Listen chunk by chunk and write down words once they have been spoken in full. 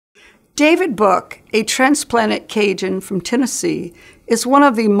David Buck, a transplanted Cajun from Tennessee, is one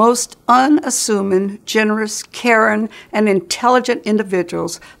of the most unassuming, generous, caring, and intelligent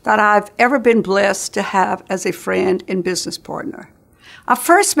individuals that I've ever been blessed to have as a friend and business partner. I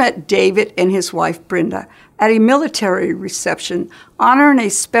first met David and his wife Brenda at a military reception honoring a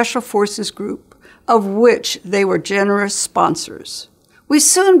Special Forces group, of which they were generous sponsors. We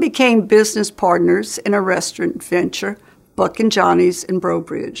soon became business partners in a restaurant venture, Buck and Johnny's in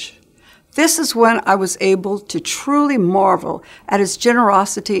Brobridge. This is when I was able to truly marvel at his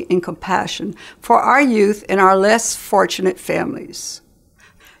generosity and compassion for our youth and our less fortunate families.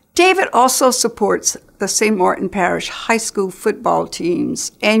 David also supports the St. Martin Parish High School football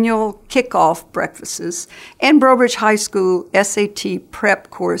team's annual kickoff breakfasts and Brobridge High School SAT prep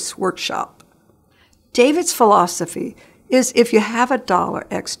course workshop. David's philosophy is if you have $1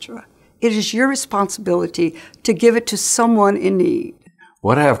 extra, it is your responsibility to give it to someone in need.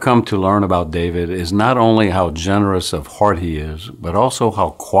 What I have come to learn about David is not only how generous of heart he is, but also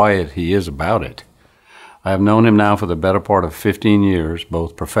how quiet he is about it. I have known him now for the better part of 15 years,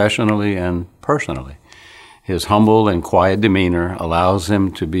 both professionally and personally. His humble and quiet demeanor allows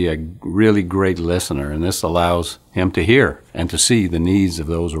him to be a really great listener, and this allows him to hear and to see the needs of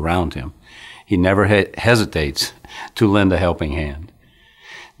those around him. He never hesitates to lend a helping hand.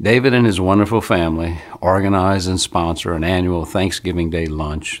 David and his wonderful family organize and sponsor an annual Thanksgiving Day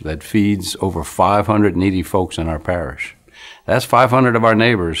lunch that feeds over 500 needy folks in our parish. That's 500 of our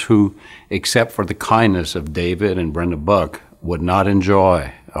neighbors who, except for the kindness of David and Brenda Buck, would not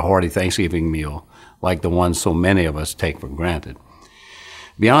enjoy a hearty Thanksgiving meal like the one so many of us take for granted.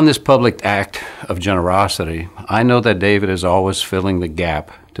 Beyond this public act of generosity, I know that David is always filling the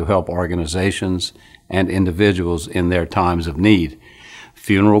gap to help organizations and individuals in their times of need.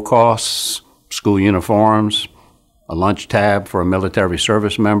 Funeral costs, school uniforms, a lunch tab for a military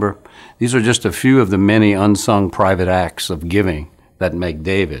service member. These are just a few of the many unsung private acts of giving that make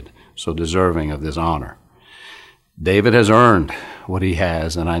David so deserving of this honor. David has earned what he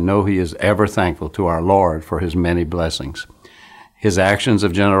has, and I know he is ever thankful to our Lord for his many blessings. His actions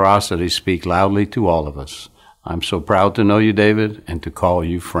of generosity speak loudly to all of us. I'm so proud to know you, David, and to call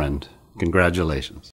you friend. Congratulations.